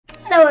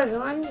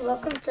everyone,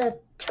 welcome to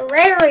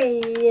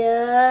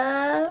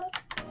Terrarria.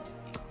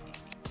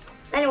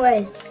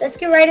 Anyways, let's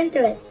get right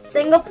into it.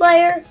 Single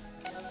player.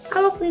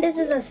 I'm hoping this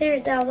is a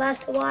series that'll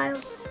last a while.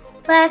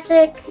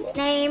 Classic,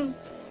 name,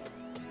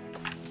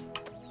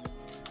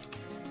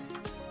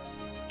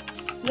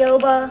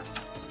 Yoba,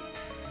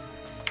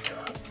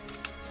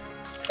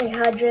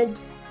 300,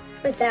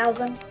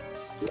 3000.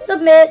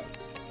 Submit.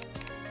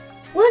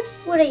 What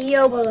would a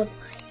Yoba look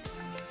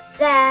like?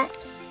 That.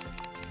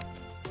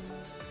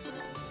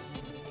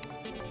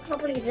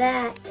 Probably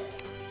that.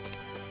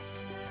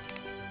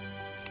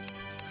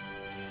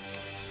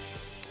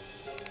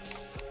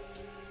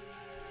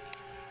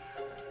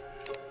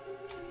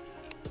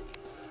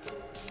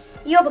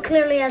 Yoba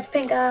clearly has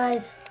pink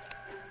eyes.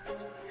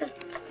 Has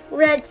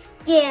red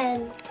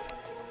skin.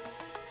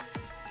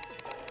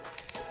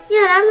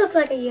 Yeah, that looks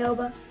like a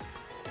Yoba.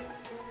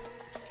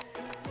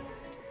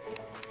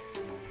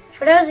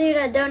 For those of you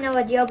that don't know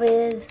what Yoba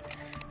is,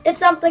 it's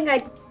something I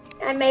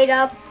made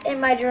up in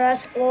my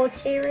Jurassic World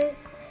series.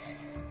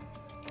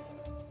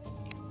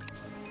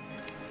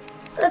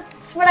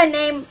 That's what I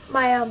named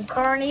my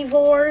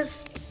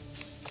carnivores.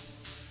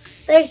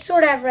 They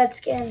sort of have red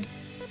skin.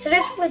 So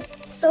this would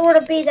sort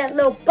of be that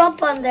little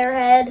bump on their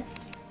head.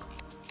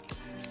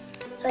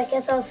 So I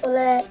guess I'll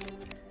select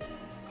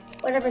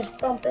whatever's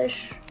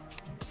bumpish.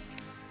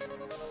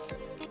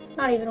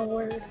 Not even a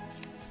word.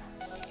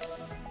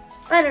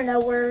 I don't know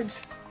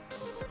words.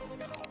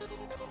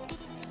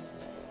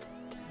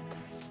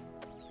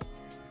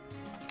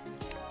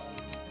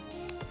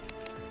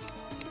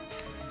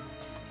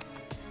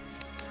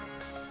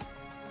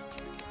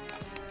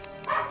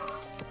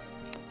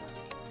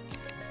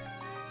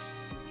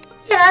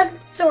 Yeah, that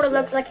sort of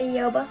looks like a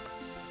Yoba.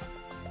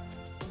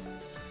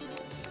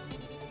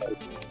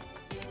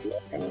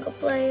 Single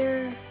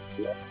player.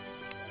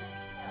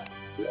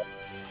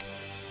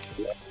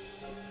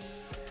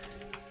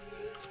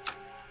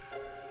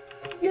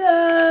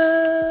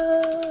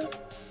 Yeah,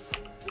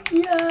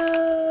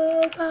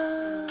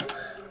 Yoba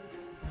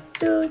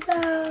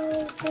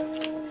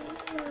 2000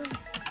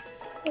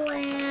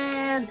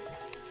 land.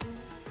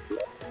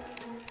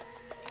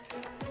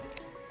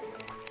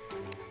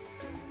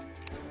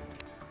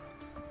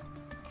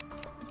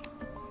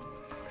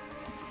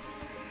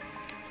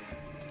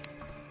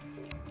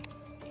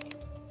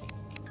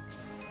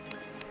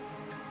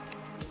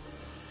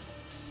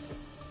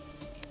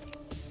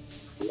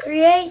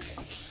 Create.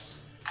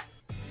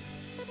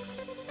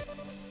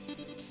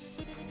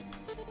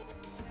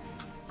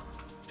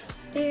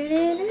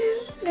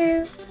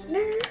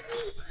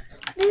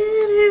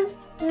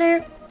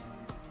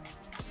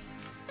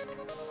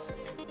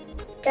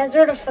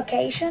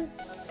 Desertification?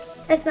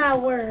 That's not a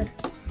word.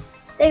 I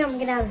think I'm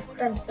gonna have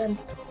crimson.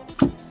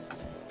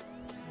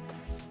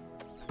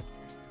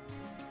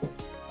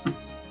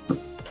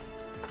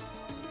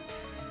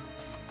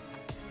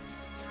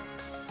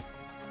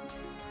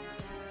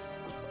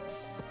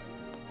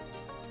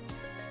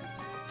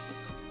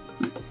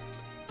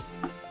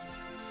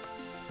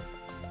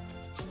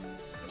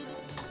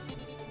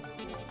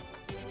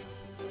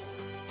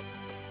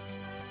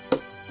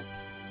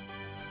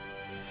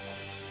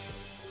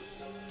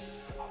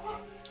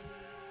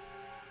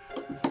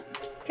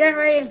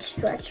 Generating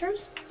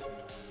stretchers?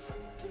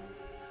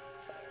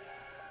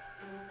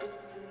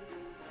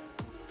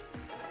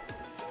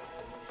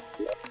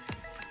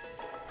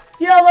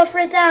 Yoba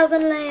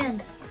 3000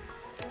 land.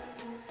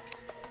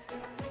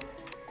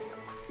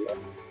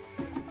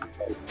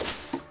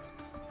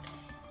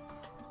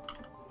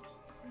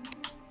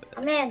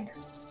 I'm in.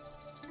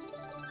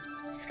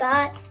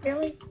 Scott,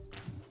 really?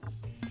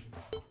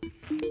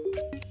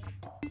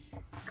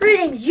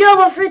 Greetings,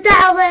 Yoba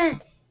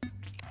 3000!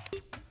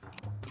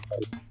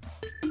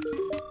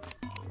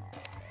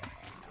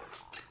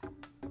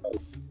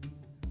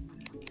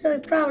 So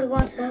he probably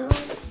wants a home.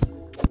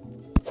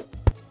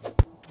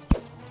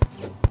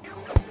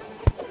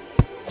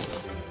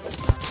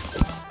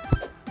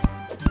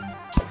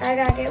 I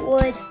gotta get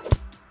wood.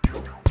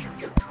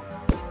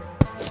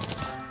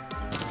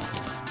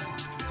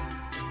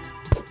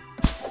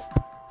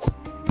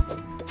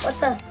 What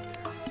the?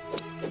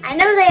 I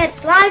know they had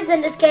slides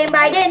in this game,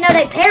 but I didn't know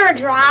they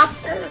paradrop.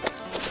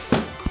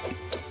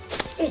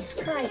 Jesus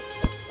Christ.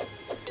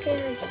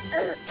 Scary.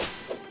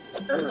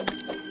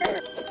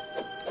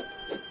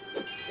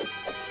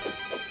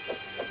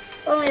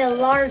 Only a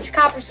large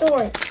copper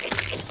sword.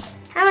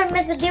 How am I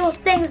meant to deal with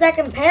things that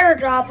can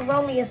paradrop with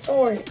only a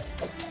sword?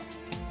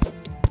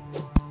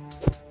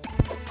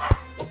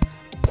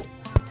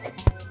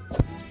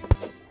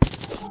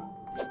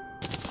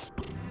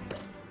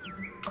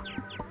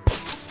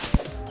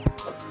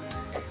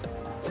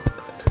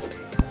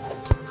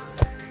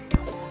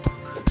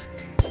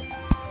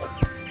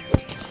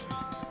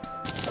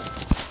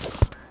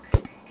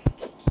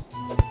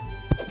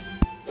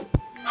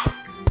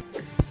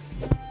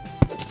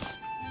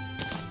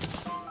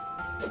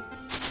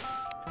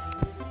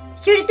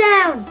 Shoot it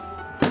down!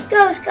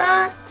 Go,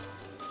 Scott!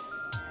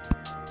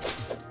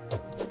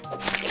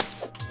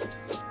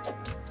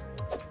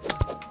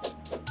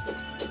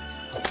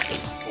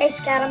 Hey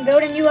Scout, I'm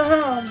building you a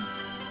home.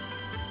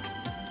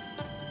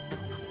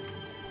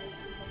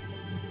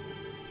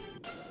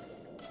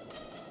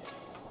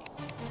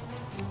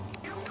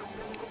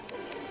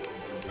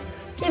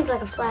 Seems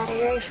like a flat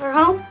area for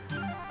a home.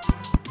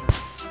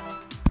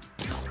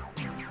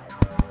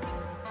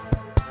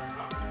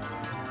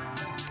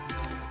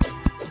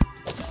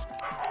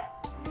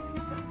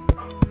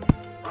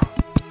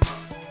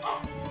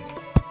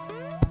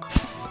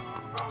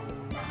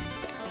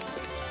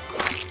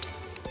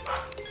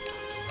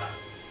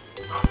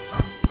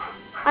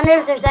 I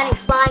wonder if there's any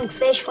flying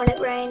fish when it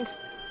rains.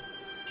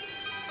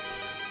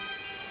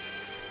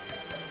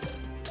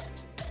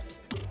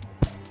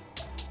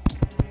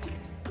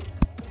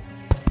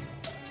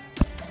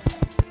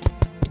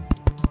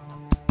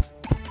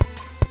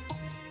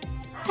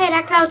 Hey,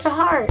 that cloud's a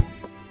heart.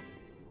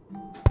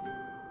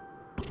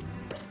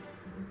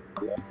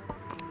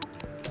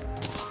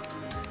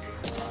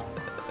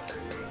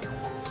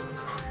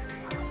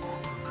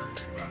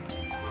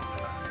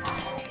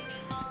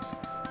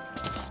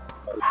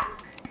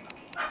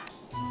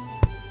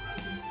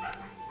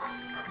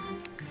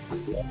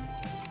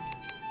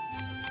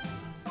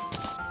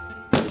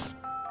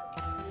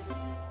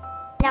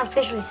 Now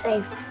officially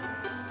safe.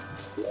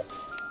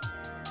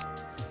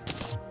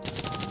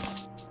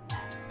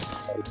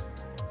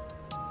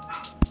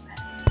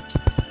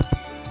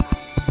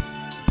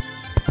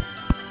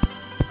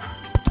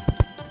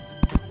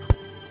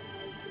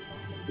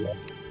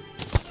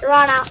 You're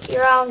on out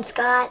your own,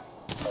 Scott.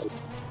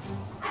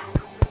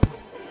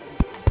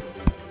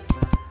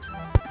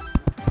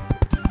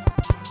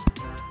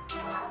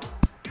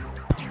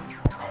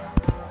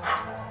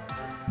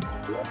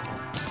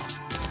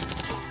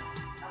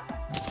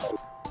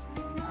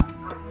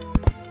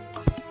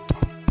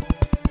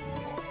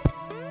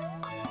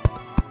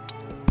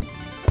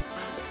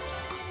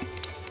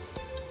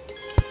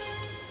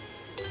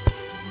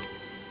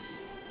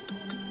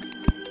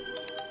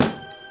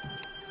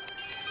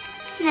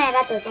 Nah,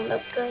 that doesn't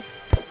look good.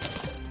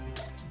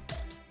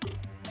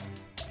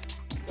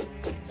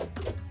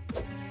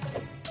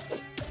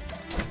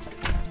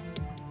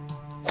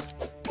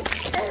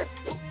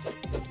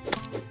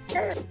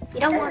 You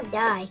don't want to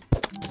die.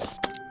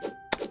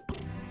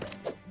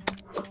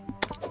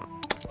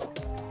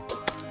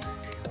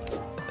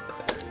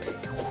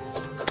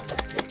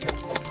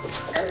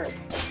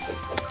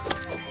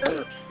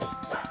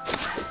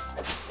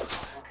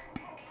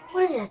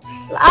 What is it?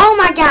 Oh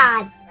my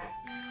god!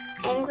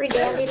 Angry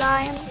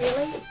dandelion?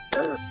 Really?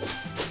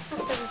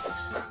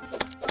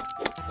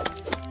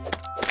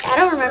 I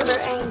don't remember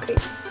angry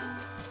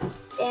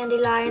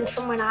dandelions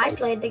from when I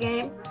played the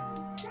game.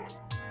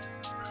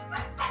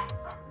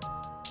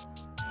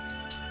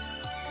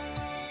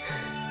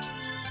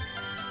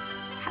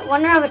 I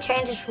wonder how it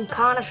changes from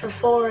conifer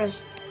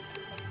forest.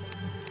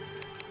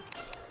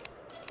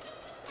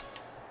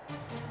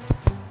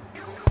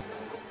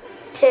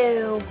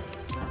 To...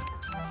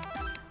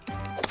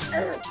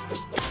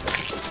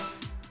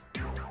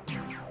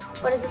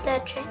 What is it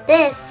that change?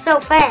 This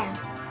so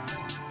fast.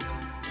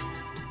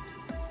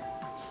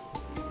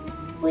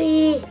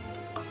 We.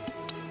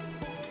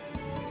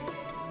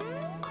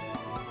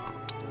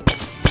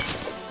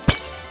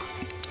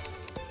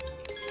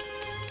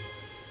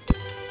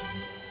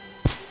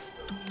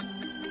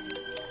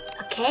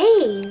 A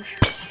cave.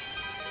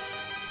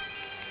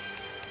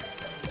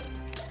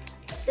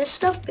 Does this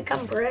stuff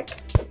become brick?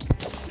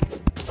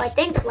 Well, I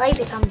think clay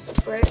becomes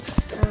brick,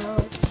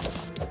 so.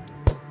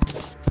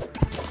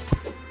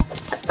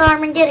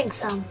 I'm getting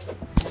some.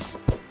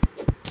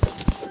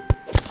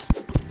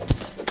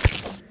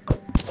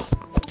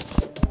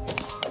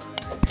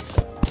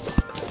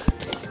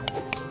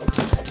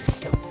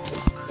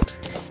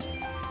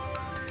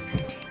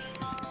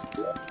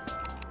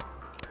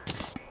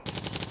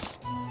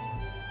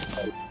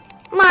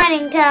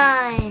 Mining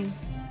time.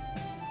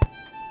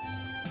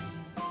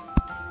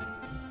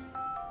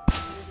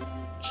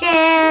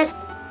 Chest.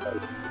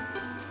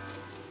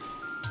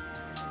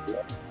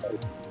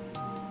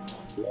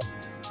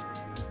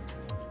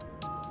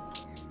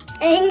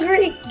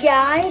 Angry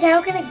guide?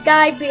 How can a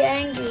guide be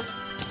angry?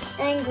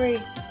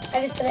 Angry.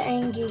 I just said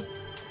angry.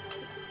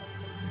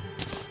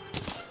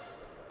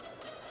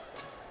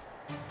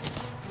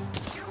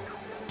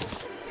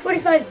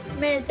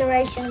 "45-minute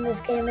duration in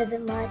this game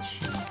isn't much.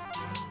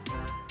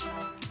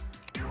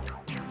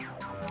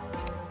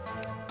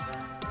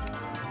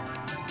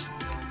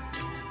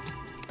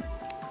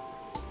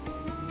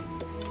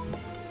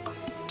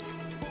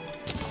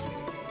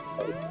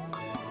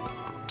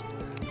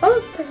 Oh,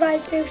 it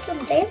provides me with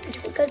some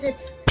damage because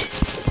it's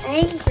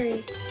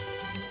angry.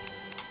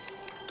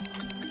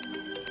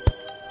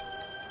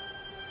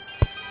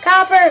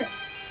 Copper!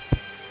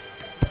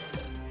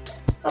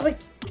 I'll be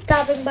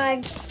stopping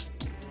by.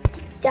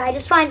 Did I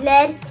just find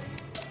lead?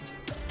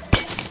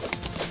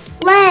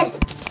 Lead!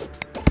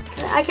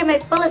 I can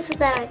make bullets with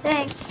that, I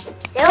think.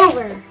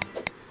 Silver!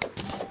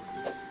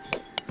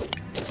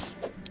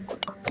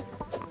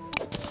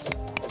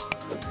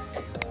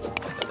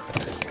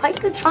 Quite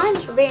good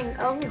finds for being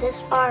only this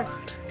far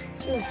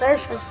from the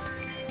surface.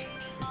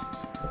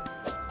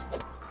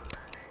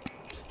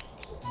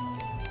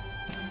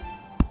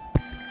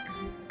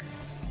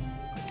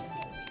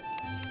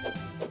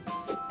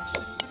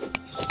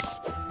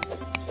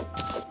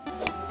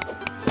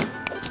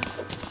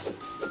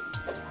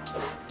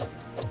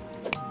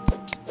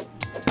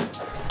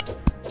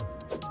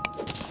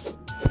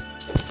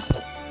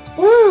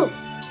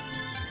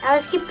 Now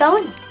let's keep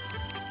going.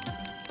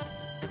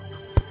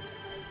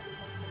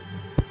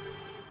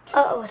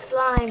 Uh-oh,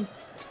 slime.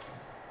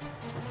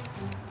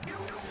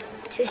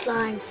 2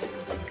 slimes.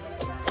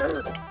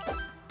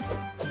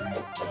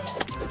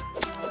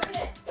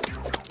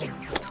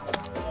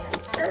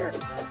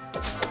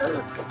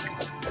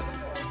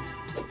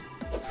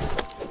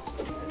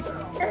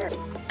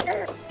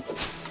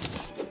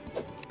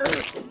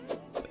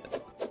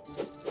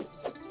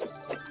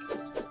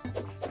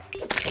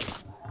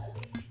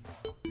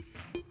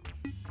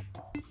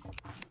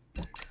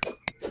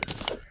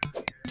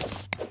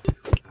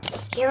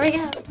 Here we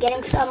go,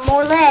 getting some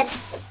more lead.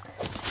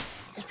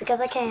 Just because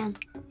I can.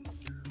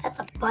 That's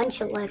a bunch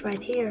of lead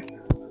right here.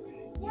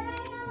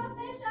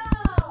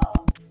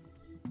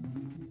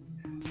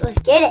 So let's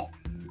get it.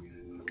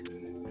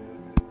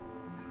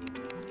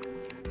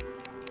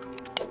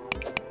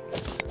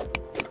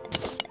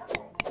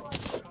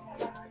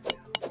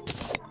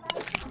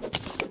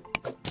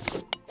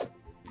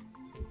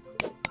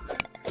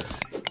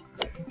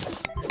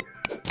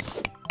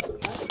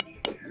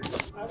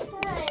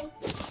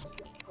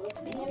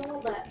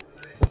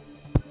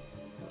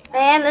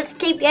 Man, let's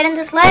keep getting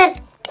this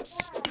lead.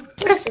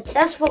 What a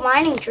successful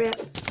mining trip.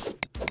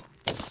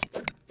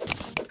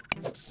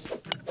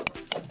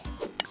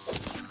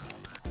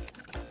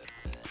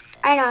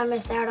 I know I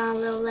missed out on a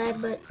little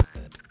lead, but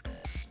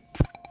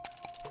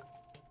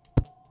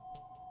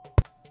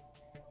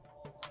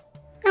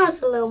now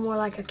it's a little more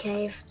like a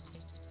cave.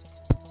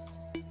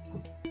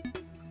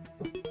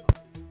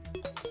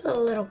 Just a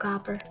little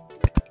copper.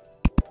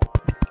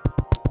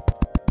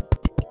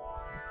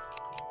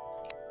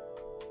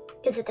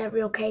 Is it that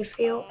real cave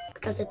feel?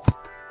 Because it's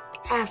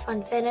half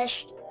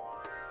unfinished.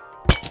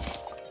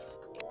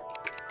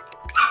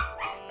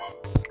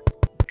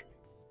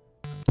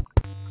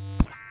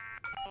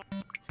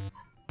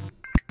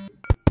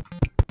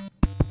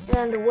 And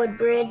then the wood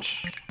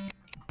bridge.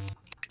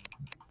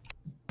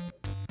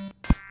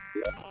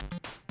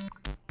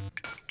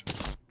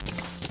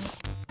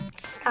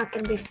 It's not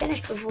going to be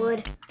finished with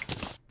wood.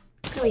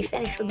 It's going to be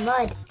finished with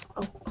mud.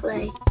 Oh,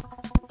 clay.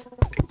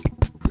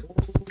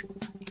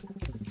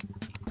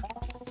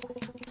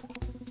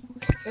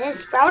 Is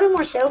it sprouting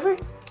more silver?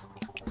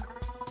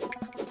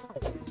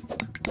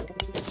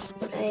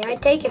 Hey, I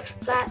take it for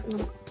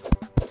platinum.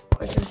 Of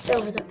course, it's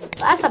silver though.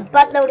 That's a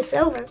buttload of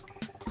silver.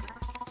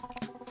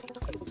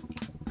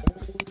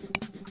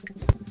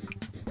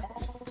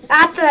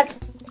 That's.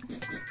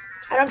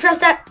 I don't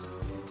trust that.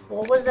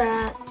 What was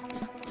that?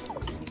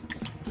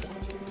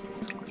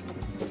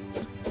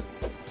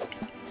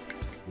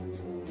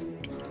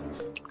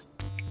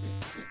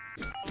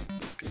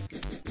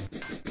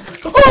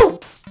 Oh!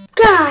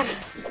 God!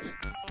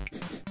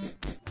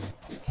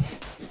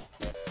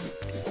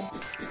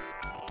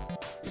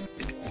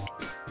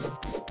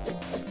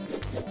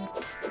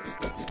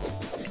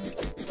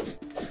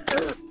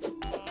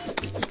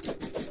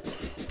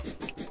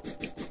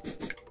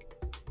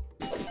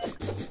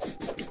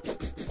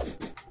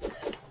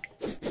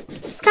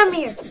 Just come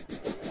here.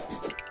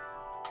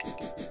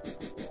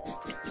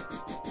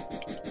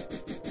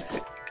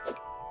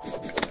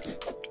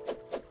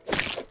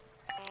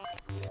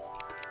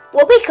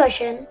 Whoopee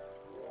cushion.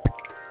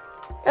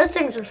 Those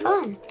things are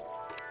fun.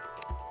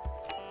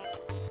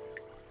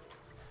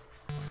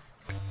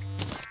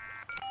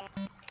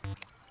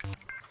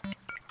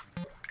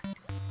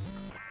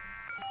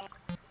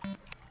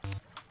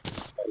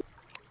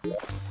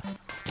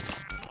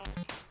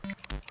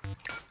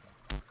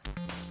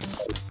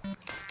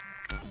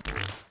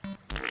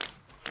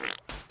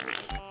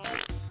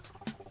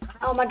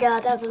 Oh my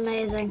god, that's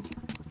amazing.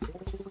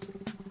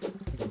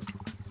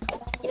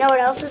 You know what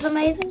else is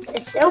amazing?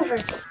 It's silver.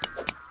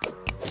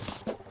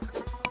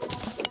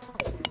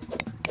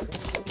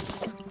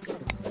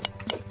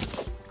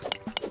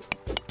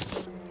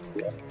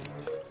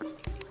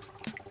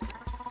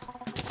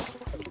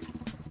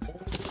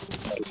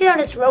 See how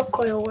this rope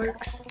coil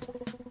works.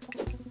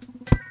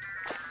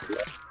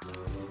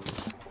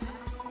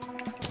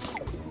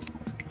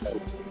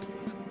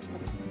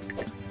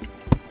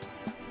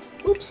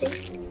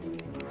 Oopsie.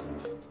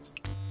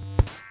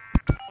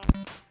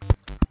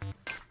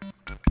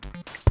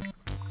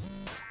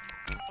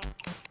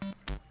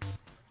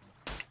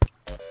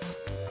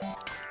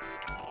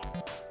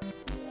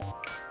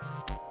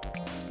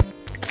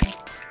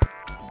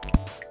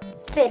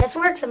 See, this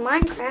works in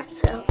Minecraft,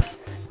 so,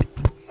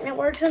 and it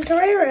works in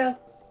Terrarria.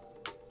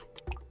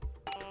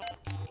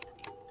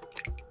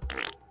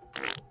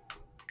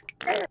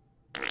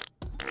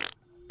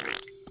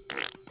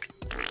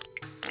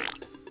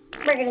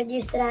 We're gonna get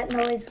used to that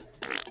noise.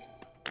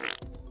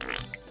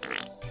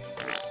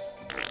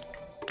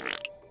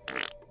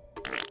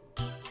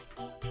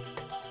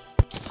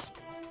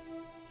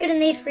 Gonna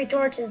need 3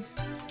 torches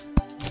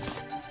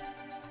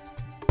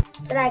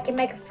so that I can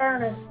make a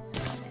furnace.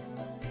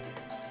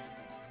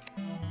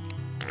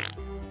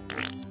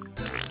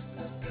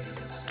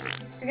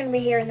 We're gonna be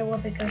hearing the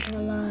whoopee cushion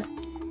a lot.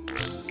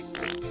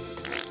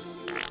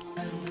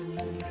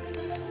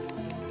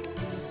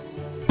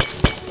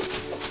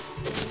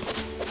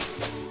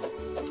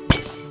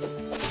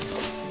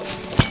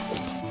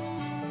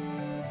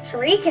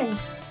 Ricans.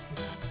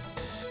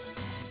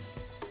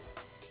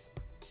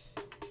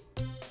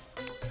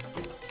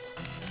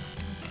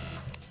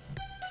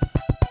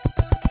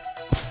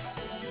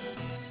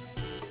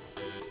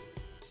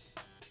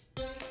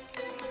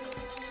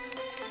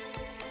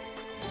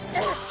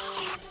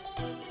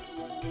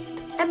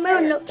 That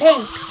moon looked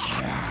pink.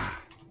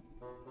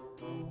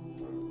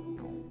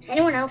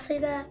 Anyone else see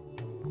that?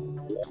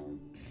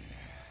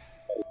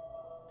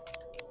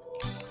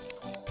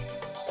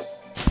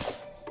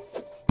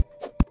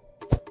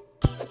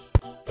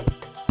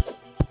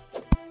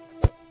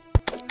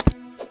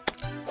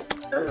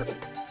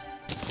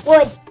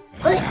 Wood.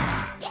 Wood.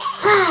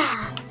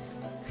 Ah.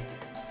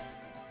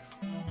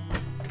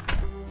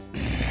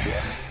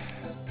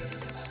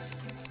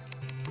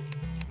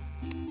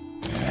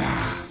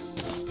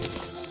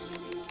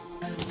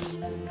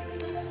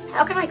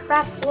 How can I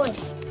craft wood?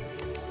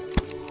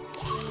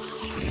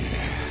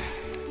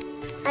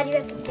 How do you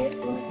have to get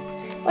wood?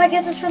 Well, I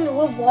guess it's from the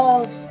wood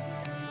walls.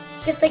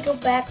 I guess they go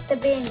back to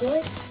being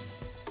wood.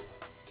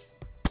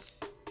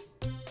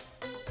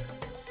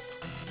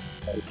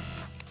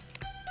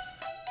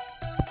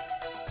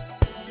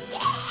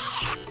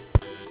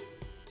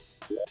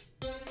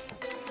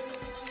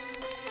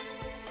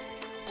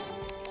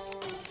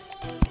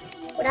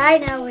 What I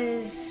know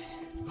is...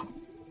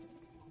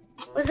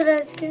 What was it I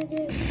was gonna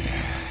do?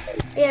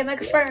 Yeah, make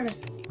a furnace.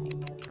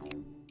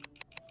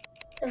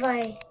 If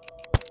I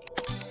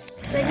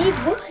need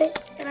wood,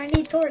 and I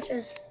need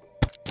torches.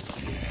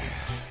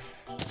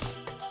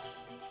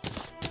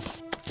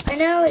 I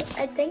know,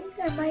 I think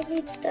I might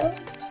need stone.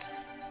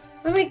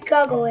 Let me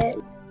Google it.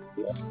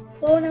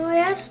 Well, now I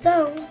have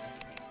stone.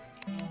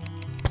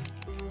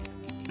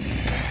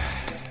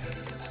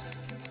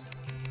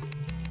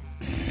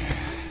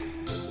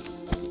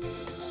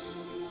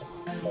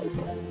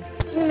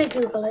 Let me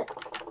Google it.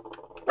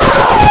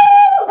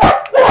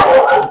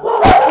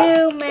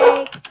 To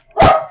make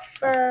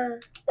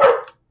furnace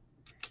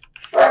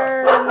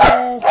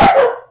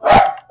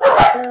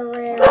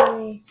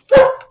Terrarria.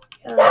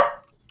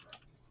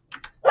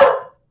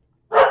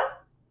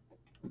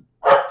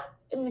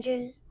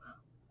 Images.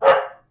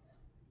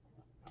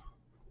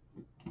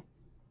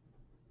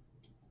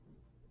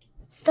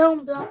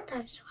 Stone block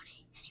times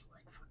 20. Any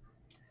wood.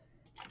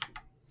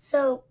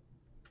 So,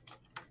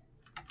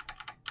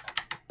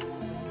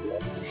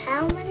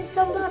 how many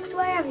stone blocks do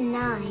I have?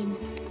 9.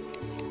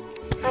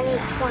 I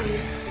need 20.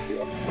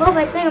 Well,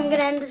 I think I'm going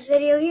to end this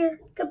video here.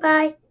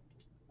 Goodbye.